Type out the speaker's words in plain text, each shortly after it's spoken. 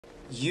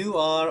You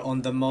are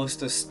on the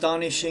most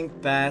astonishing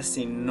pass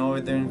in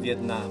northern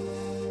Vietnam.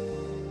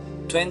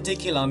 20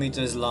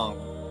 kilometers long,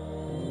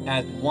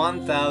 at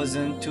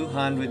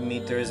 1,200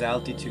 meters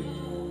altitude.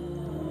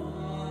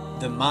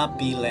 The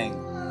Pi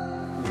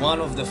Leng,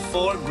 one of the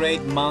 4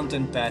 great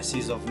mountain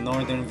passes of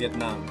northern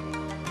Vietnam.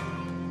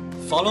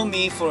 Follow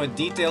me for a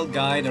detailed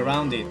guide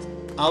around it.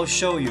 I'll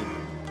show you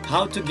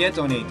how to get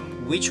on it,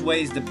 which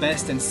way is the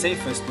best and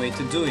safest way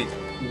to do it,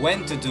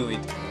 when to do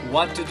it,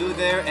 what to do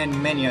there,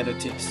 and many other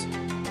tips.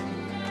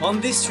 On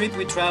this trip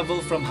we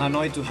traveled from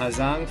Hanoi to Ha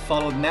Giang,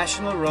 followed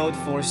National Road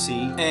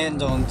 4C,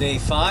 and on day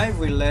 5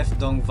 we left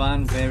Dong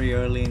Van very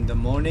early in the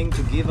morning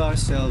to give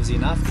ourselves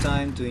enough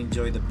time to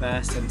enjoy the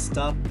pass and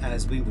stop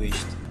as we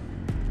wished.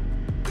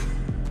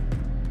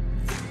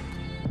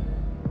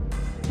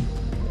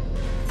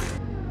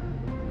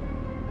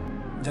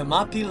 The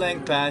Pi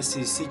Leng Pass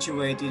is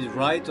situated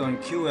right on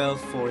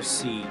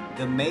QL4C,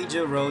 the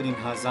major road in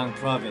Ha Giang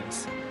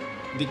province,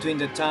 between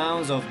the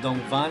towns of Dong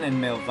Van and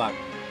Meo Vac.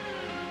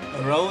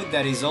 A road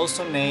that is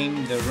also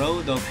named the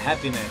Road of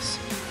Happiness,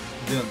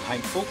 Đường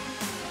Hạnh Phúc.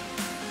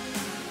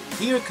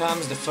 Here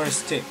comes the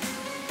first tip.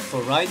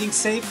 For riding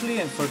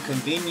safely and for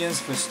convenience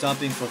for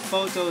stopping for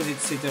photos,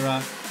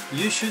 etc.,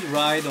 you should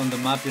ride on the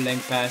Pi Leng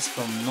Pass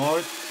from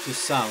north to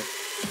south,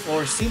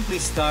 or simply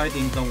start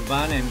in Dong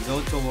Van and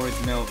go towards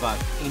Meo Vac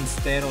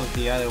instead of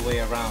the other way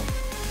around.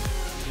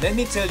 Let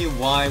me tell you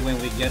why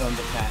when we get on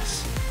the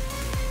pass.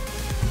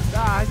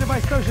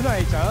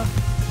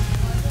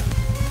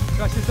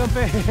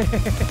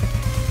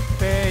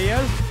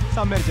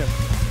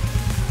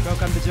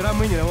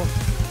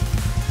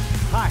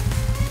 Hai,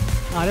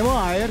 haremo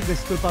air,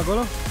 desculpa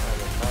acolo.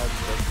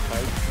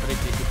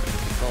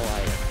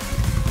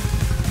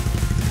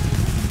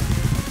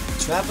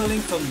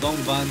 Traveling from Dong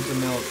Van to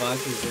Meo Vac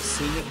is a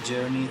scenic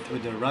journey through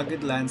the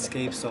rugged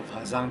landscapes of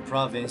Ha Giang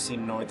province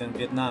in northern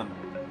Vietnam,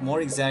 more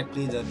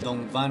exactly the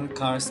Dong Van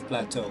Karst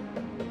Plateau.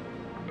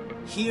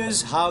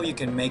 Here's how you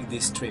can make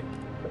this trip.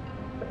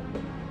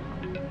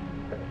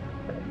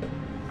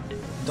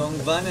 Dong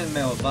Van and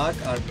Meo Vac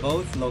are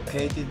both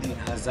located in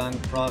Ha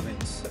Giang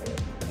province.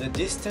 The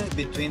distance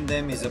between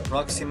them is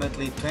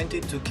approximately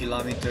 22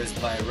 kilometers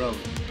by road,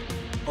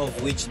 of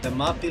which the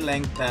Pi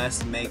Leng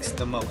Pass makes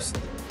the most.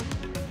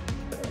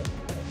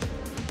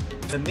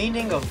 The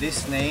meaning of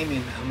this name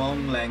in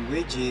Hmong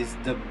language is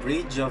the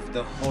bridge of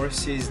the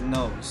horse's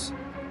nose,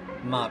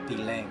 Pi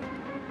Leng.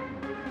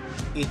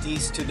 It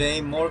is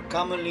today more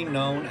commonly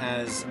known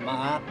as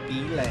Pi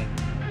Leng.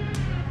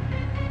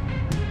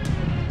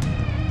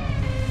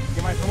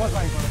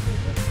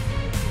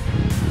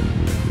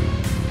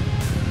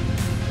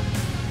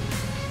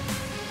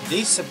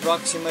 This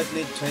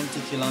approximately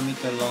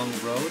 20-kilometer long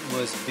road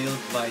was built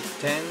by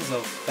tens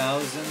of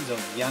thousands of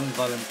young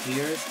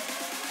volunteers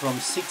from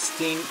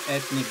 16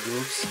 ethnic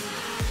groups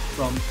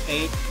from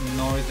 8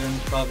 northern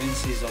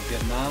provinces of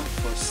Vietnam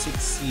for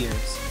 6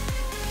 years,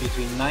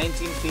 between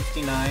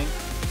 1959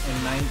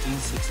 and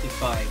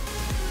 1965.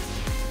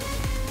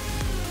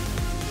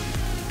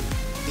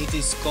 It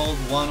is called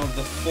one of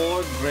the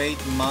 4 great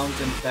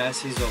mountain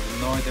passes of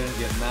northern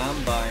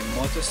Vietnam by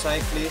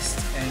motorcyclists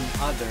and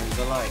others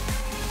alike.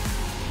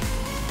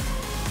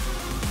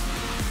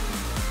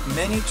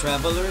 Many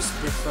travelers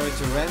prefer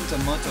to rent a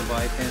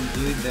motorbike and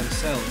do it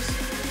themselves,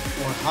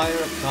 or hire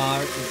a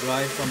car to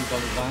drive from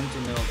Dong Van to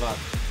Meo Vac.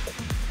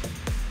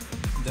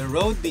 The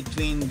road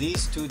between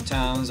these two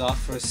towns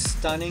offers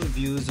stunning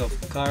views of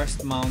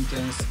karst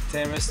mountains,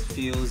 terraced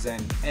fields,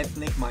 and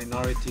ethnic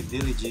minority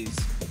villages.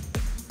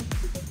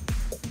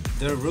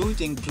 The route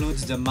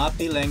includes the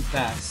Pi Leng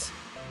Pass,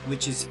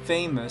 which is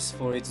famous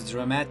for its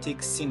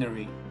dramatic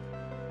scenery.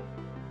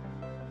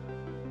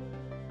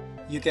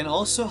 You can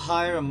also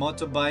hire a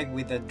motorbike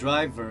with a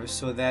driver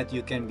so that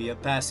you can be a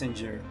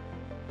passenger.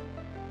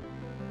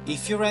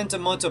 If you rent a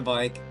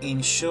motorbike,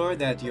 ensure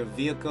that your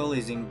vehicle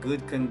is in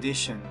good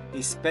condition,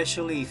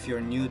 especially if you're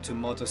new to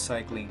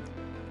motorcycling.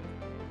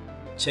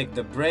 Check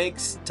the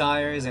brakes,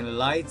 tires, and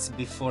lights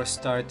before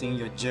starting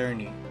your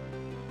journey.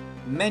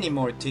 Many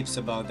more tips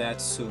about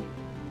that soon.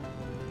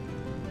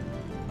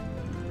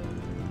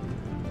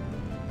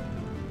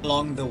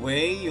 Along the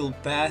way, you'll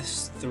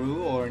pass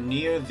through or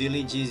near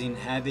villages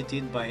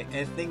inhabited by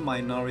ethnic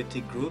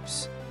minority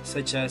groups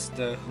such as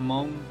the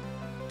Hmong,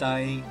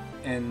 Thai,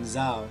 and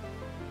Dao.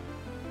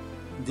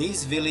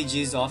 These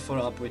villages offer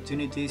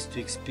opportunities to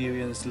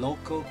experience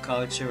local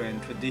culture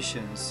and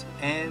traditions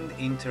and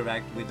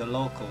interact with the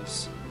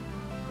locals.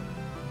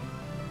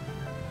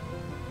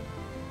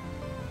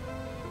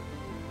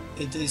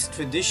 It is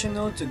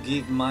traditional to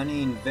give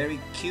money in very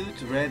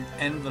cute red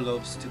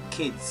envelopes to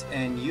kids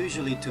and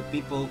usually to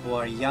people who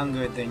are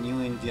younger than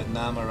you in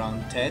Vietnam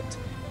around Tet,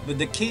 but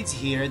the kids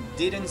here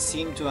didn't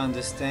seem to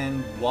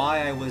understand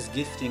why I was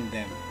gifting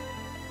them.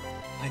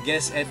 I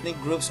guess ethnic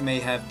groups may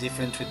have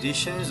different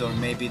traditions or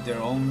maybe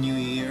their own New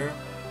Year,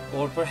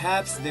 or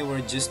perhaps they were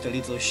just a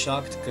little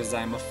shocked because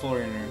I'm a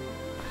foreigner.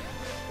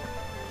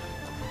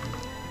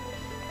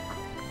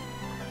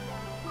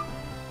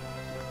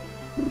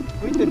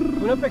 Uite,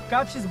 Pune pe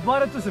cap și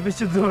zboară tu să vezi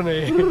ce dronă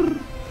e.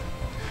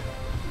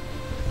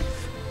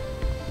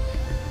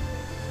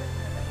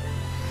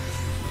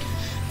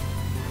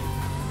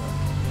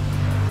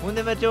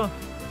 Unde mergem?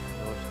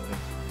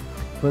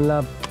 Până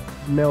la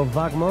Meo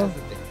Vac, mă?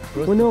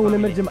 Unde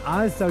mergem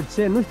azi sau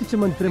ce? Nu știu ce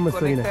mă întreb, mă,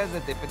 Sărine.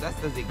 Conectează-te, pe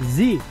de-asta zic.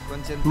 Zi!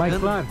 Mai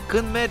Când, clar.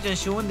 când mergem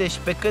și unde și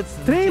pe cât?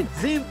 Trei.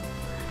 Zi!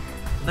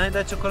 N-ai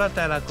dat ciocolata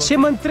aia la copii? Ce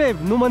mă întreb?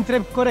 Nu mă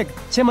întreb corect.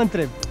 Ce mă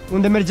întreb?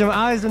 Unde mergem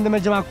azi? Unde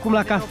mergem acum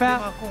la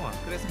cafea?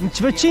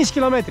 Vreo 5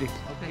 km. Ok,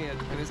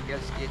 crezi că el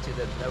știe ce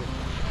de treabă.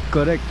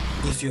 Corect.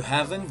 If you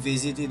haven't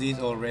visited it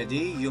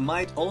already, you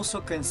might also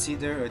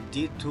consider a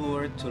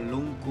detour to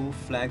Lung Cu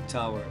Flag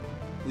Tower,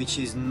 which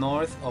is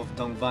north of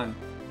Dong Van.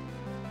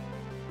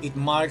 It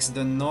marks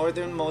the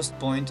northernmost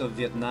point of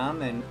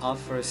Vietnam and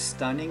offers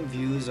stunning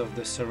views of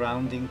the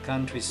surrounding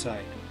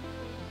countryside.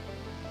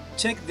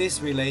 Check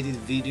this related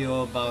video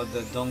about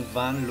the Dong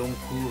Van Lung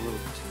Cu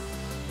route.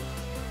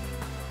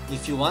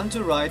 If you want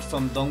to ride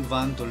from Dong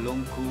Van to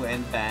Lung Cu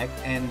and back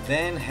and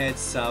then head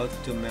south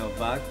to Meo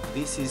Vac,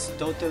 this is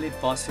totally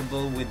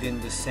possible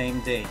within the same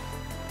day.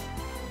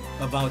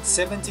 About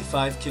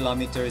 75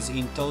 kilometers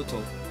in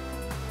total.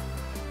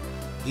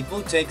 It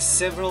will take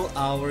several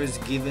hours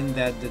given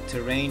that the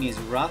terrain is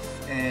rough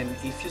and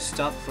if you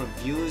stop for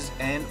views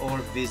and or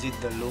visit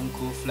the Lung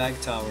Cu Flag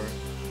Tower.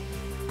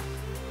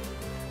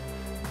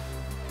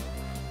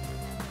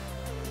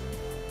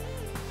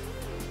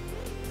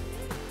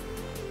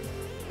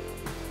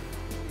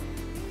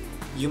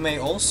 You may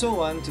also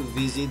want to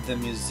visit the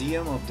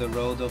Museum of the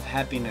Road of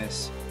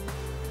Happiness,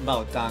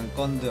 Bảo tàng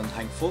con đường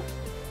hạnh phúc.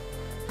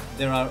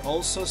 There are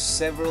also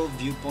several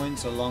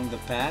viewpoints along the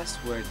pass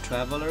where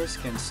travelers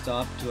can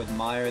stop to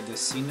admire the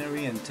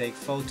scenery and take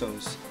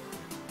photos.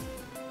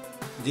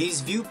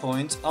 These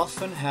viewpoints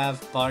often have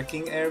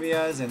parking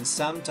areas and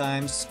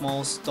sometimes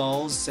small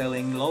stalls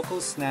selling local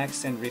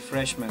snacks and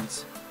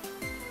refreshments.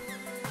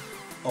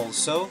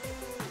 Also,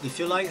 if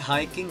you like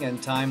hiking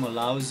and time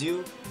allows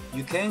you,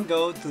 you can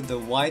go to the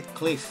White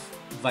Cliff,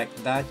 Vạch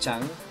Đá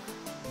Trắng,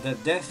 the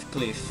Death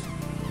Cliff,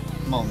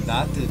 Mỏng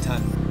Đá Tử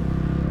Thần,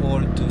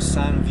 or to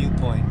Sun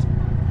Viewpoint.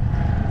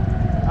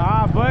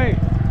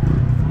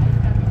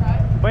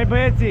 Băi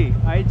băieții,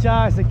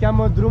 aici se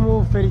cheamă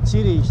drumul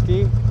fericirii,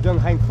 știi? Dong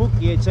Hạnh Phúc,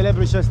 e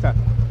celebru și ăsta.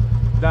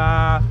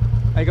 Dar,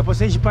 adică poți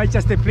să ieși și pe aici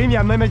să te plimbi,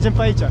 iar noi mergem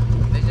pe aici.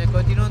 Deci ne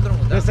continuăm drumul,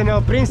 da? Trebuie să ne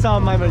oprim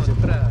sau mai mergem?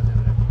 Prea.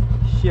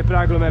 Și e prea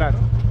aglomerat.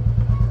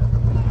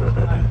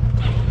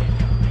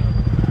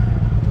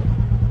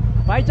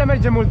 Pe aici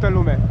merge multă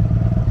lume.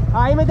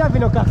 Imediat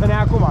vine o cafenea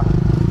acum.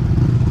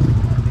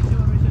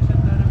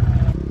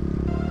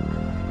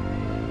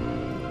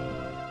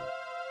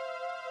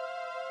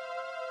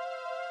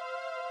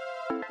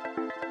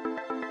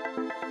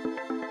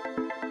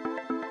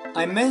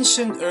 I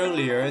mentioned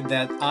earlier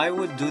that I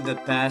would do the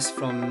pass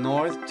from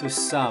north to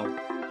south,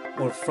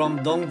 or from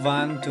Dong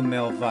Van to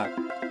Meo Vac.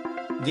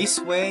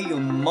 This way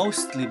you'll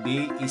mostly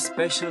be,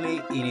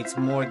 especially in its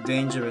more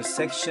dangerous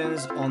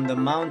sections, on the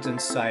mountain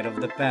side of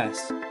the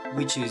pass,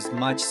 which is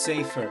much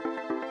safer.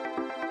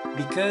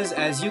 Because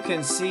as you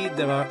can see,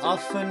 there are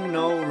often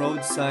no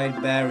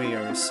roadside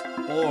barriers,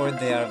 or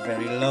they are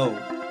very low.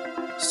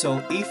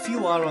 So if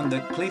you are on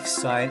the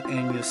cliffside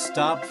and you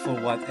stop for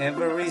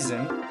whatever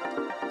reason,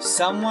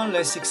 someone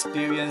less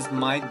experienced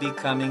might be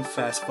coming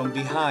fast from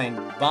behind,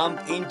 bump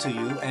into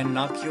you and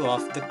knock you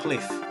off the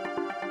cliff.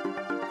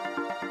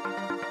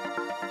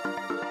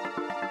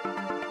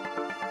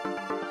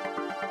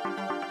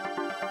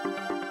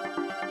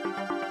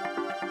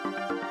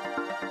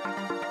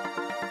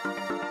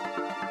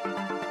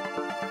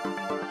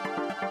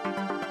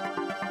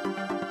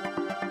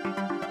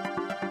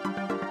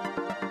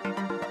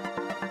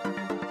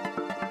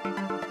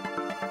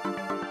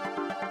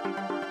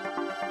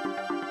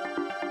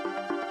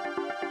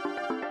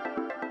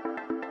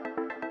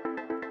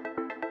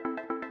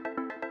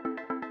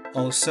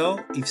 Also,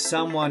 if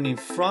someone in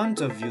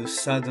front of you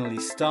suddenly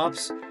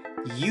stops,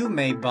 you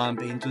may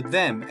bump into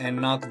them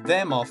and knock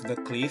them off the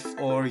cliff,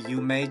 or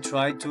you may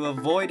try to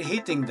avoid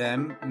hitting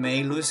them,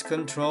 may lose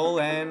control,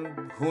 and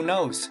who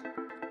knows?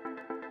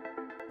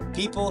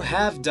 People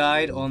have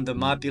died on the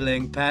Pi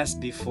Leng Pass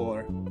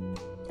before,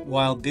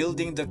 while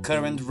building the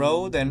current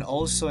road, and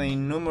also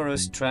in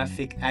numerous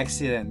traffic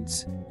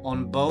accidents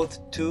on both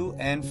 2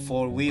 and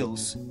 4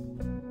 wheels.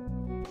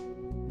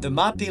 The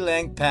Pi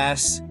Leng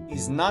Pass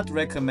is not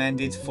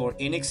recommended for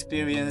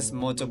inexperienced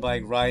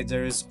motorbike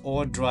riders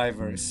or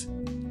drivers.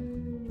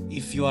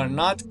 If you are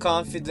not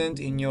confident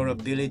in your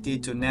ability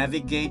to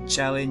navigate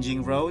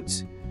challenging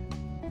roads,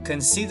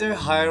 consider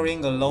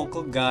hiring a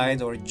local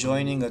guide or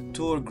joining a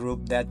tour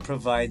group that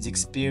provides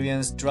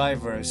experienced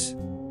drivers.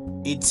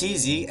 It's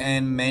easy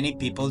and many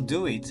people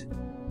do it.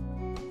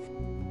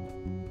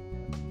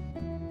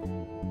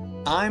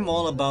 I'm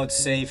all about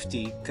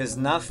safety, cause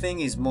nothing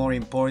is more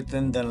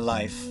important than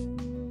life.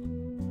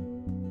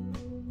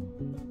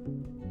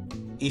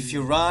 If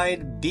you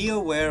ride, be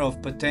aware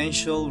of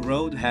potential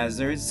road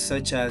hazards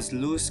such as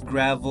loose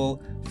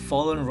gravel,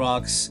 fallen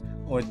rocks,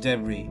 or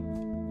debris.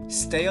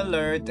 Stay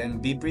alert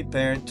and be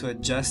prepared to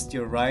adjust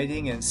your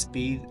riding and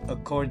speed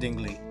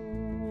accordingly.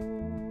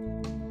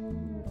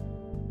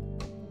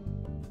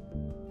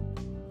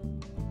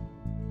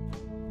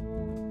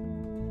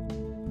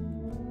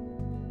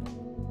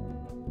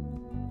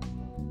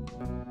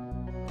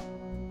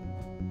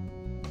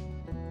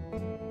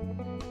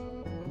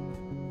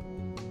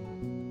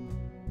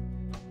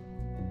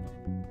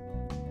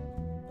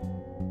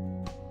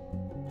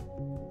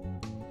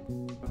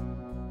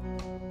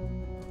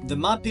 The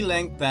Pi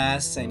Leng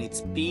Pass and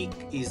its peak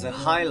is a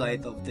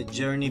highlight of the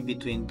journey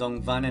between Dong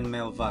Van and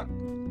Meo Vac.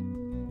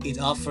 It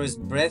offers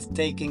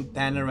breathtaking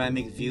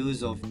panoramic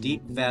views of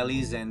deep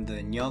valleys and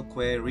the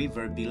Nyokwe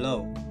River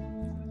below.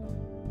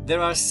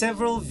 There are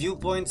several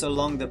viewpoints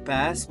along the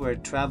pass where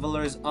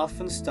travelers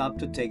often stop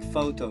to take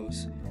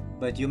photos,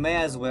 but you may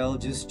as well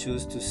just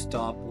choose to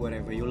stop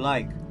wherever you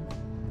like.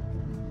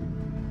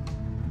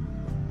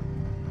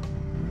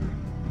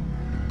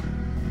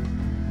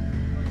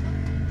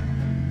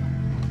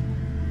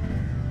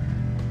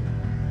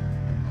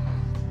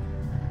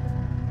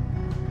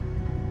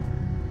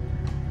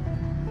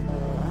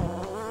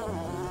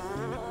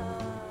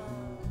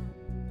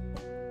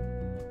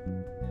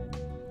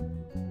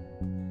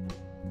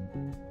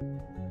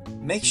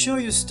 Make sure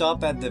you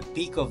stop at the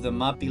peak of the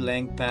Pi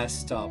Leng Pass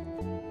stop.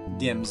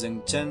 Điểm dừng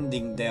chân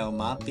đỉnh đèo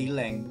Pi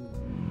Leng.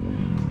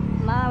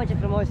 Mamma, ce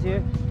frumos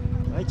e!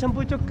 Aici am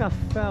băut o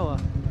cafeaua.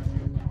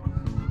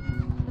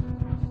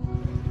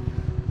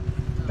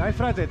 Dai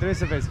frate, trebuie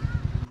să vezi.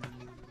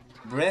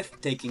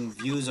 Breathtaking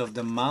views of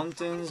the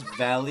mountains,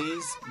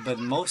 valleys, but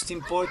most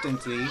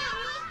importantly,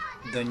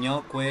 the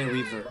Nyokwe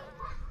River.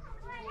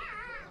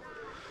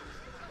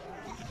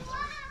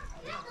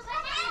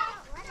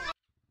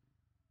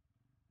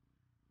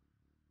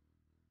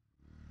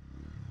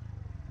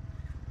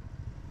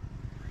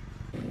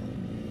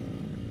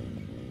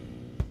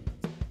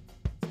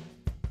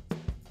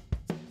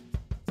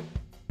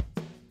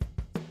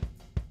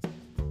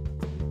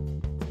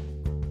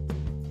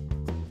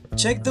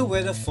 Check the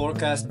weather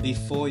forecast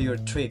before your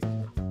trip,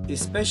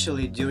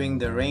 especially during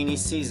the rainy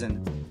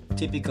season,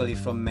 typically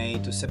from May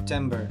to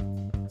September.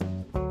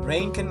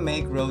 Rain can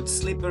make roads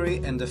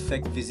slippery and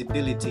affect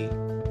visibility.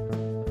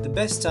 The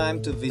best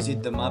time to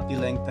visit the Pi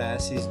Leng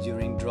Pass is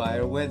during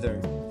drier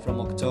weather, from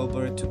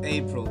October to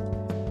April,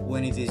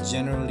 when it is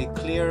generally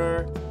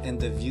clearer and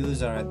the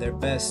views are at their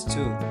best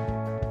too.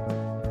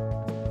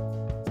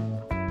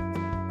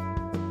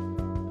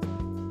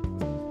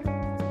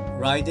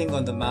 Riding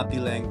on the Pi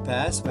Leng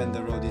Pass when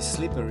the road is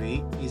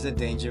slippery is a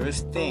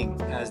dangerous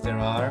thing, as there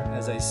are,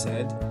 as I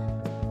said,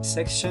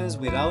 sections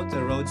without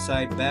a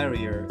roadside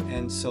barrier,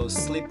 and so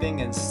slipping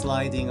and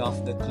sliding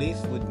off the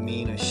cliff would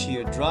mean a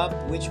sheer drop,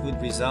 which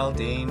would result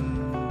in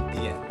the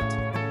end.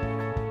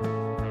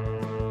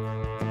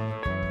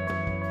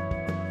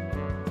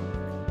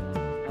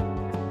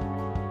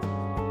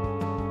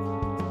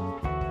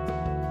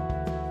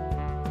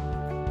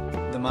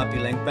 The Pi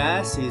Leng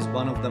Pass is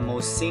one of the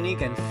most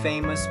scenic and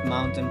famous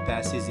mountain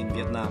passes in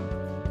Vietnam.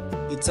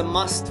 It's a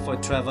must for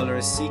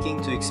travelers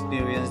seeking to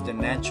experience the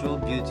natural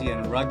beauty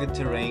and rugged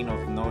terrain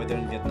of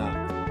northern Vietnam.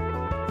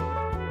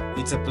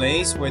 It's a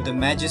place where the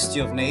majesty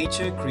of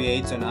nature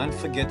creates an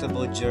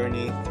unforgettable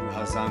journey through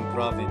Ha Giang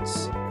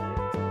province.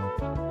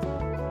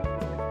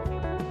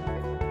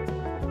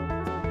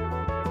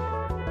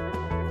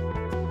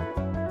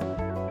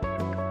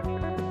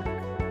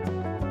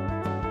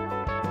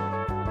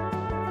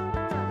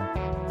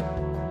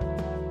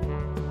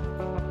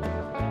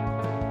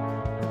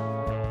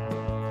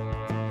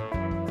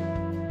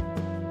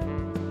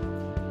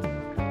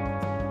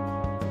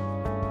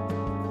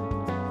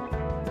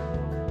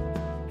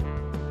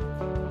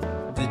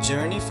 The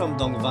journey from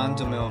Dong Van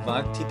to Meo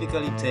Vac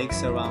typically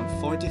takes around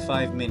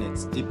 45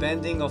 minutes,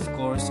 depending of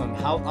course on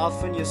how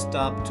often you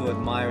stop to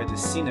admire the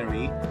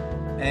scenery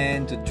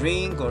and to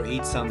drink or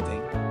eat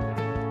something.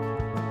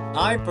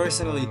 I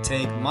personally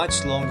take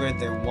much longer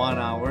than 1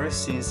 hour,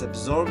 since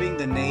absorbing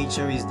the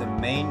nature is the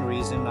main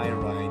reason I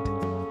ride.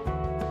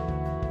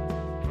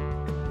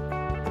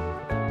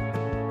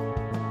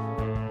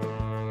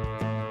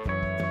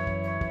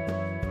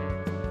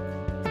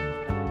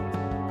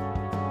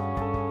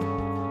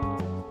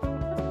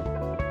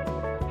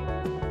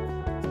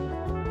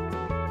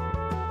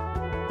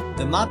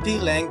 The Pi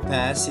Leng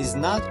Pass is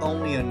not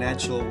only a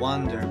natural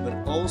wonder,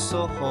 but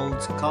also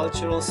holds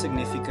cultural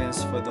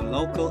significance for the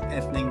local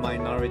ethnic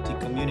minority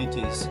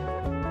communities.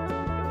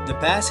 The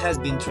pass has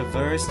been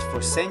traversed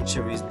for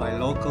centuries by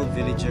local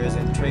villagers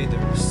and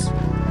traders.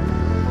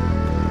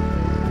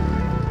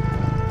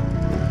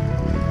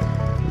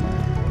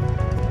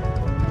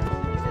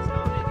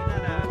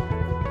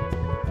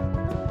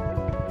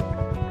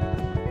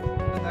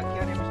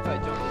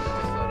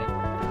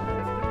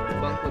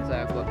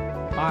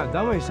 Ah,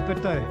 da mă, e super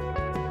tare!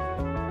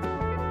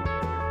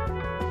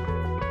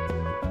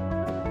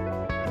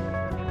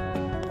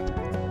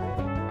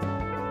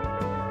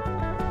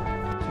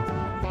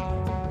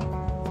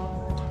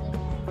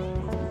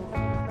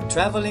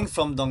 Traveling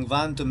from Dong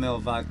Van to Meo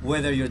Vac,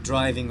 whether you're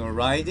driving or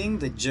riding,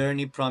 the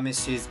journey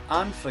promises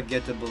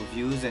unforgettable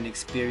views and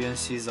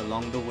experiences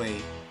along the way.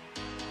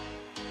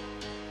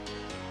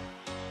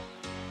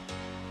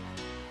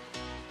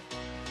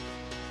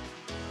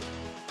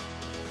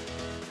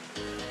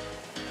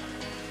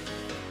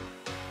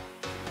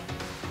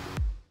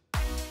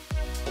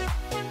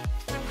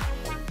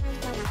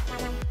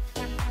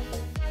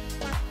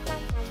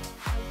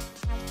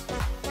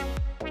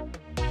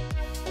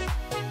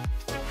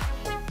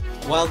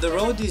 While the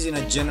road is in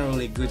a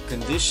generally good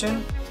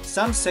condition,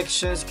 some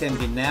sections can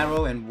be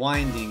narrow and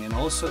winding and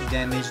also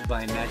damaged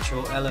by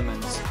natural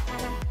elements.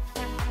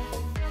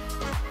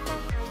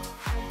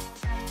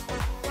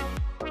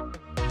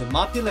 The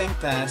Pi Leng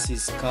Pass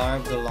is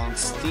carved along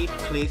steep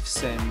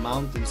cliffs and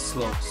mountain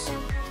slopes.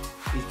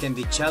 It can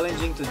be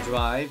challenging to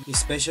drive,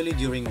 especially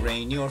during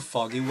rainy or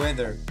foggy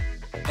weather.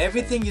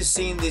 Everything you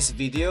see in this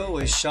video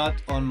was shot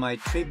on my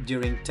trip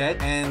during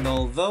Tet, and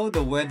although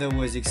the weather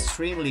was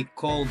extremely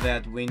cold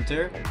that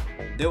winter,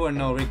 there were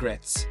no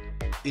regrets.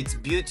 Its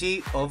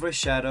beauty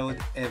overshadowed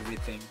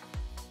everything.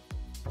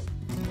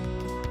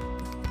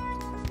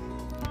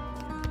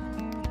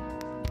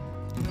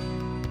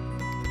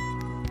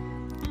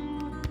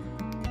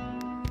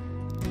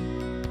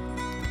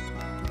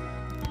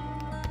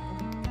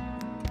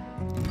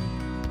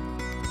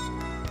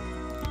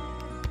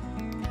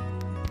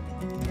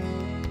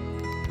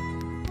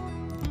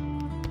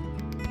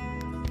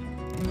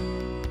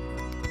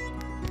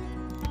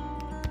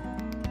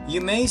 You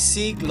may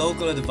seek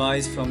local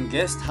advice from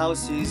guest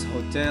houses,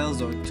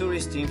 hotels, or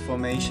tourist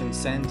information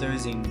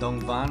centers in Dong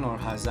Van or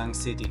Ha Giang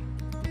City.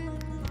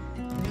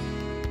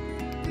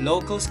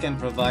 Locals can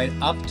provide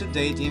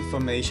up-to-date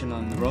information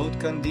on road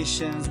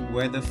conditions,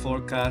 weather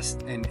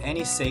forecast, and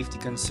any safety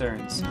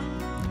concerns.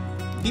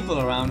 People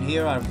around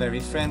here are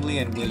very friendly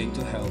and willing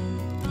to help.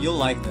 You'll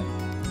like them.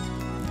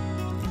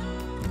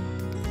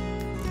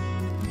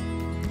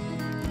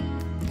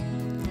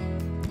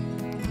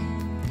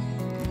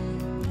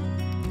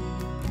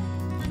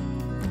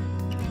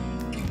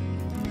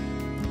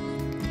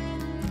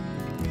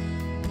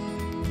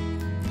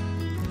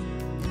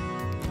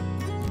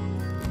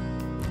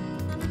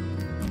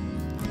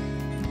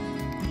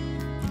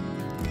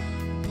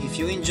 If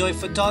you enjoy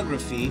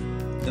photography,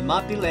 the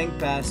Pi Leng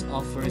Pass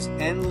offers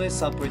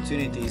endless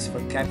opportunities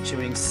for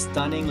capturing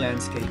stunning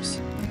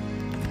landscapes.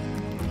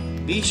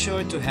 Be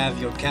sure to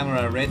have your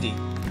camera ready.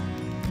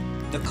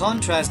 The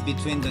contrast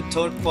between the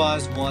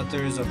turquoise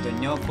waters of the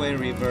Nyokwe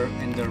River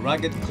and the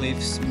rugged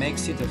cliffs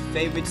makes it a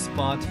favorite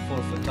spot for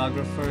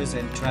photographers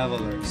and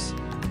travelers.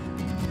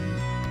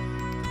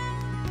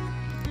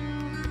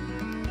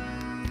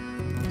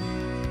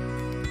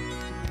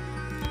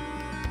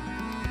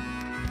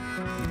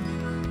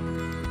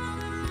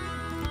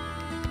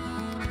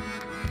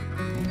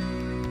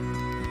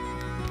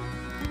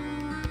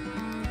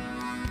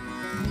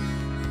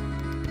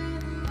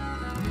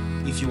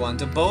 If you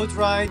want a boat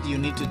ride, you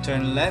need to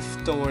turn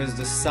left towards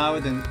the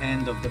southern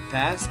end of the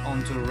pass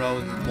onto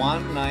Road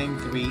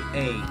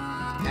 193A,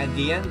 at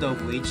the end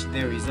of which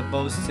there is a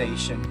boat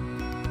station.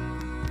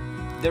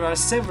 There are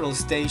several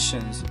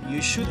stations.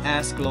 You should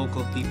ask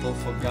local people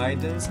for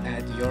guidance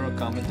at your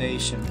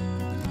accommodation.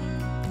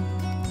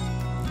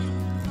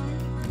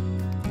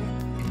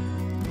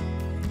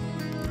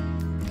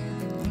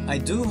 I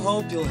do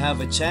hope you'll have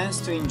a chance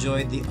to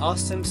enjoy the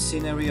awesome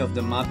scenery of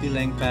the Pi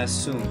Leng Pass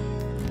soon.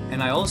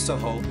 And I also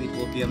hope it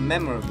will be a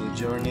memorable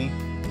journey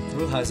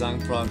through Ha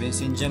Giang province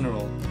in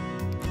general.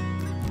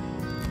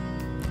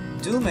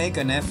 Do make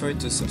an effort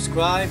to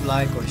subscribe,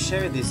 like or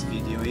share this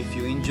video if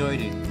you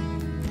enjoyed it.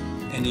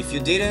 And if you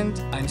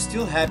didn't, I'm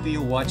still happy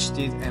you watched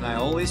it, and I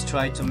always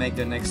try to make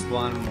the next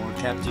one more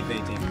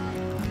captivating.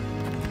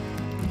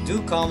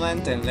 Do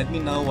comment and let me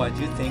know what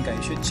you think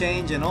I should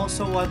change, and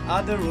also what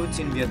other routes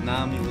in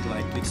Vietnam you would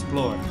like to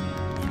explore.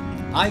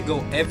 I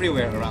go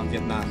everywhere around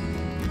Vietnam.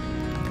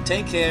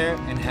 Take care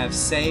and have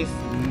safe,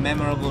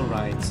 memorable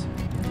rides.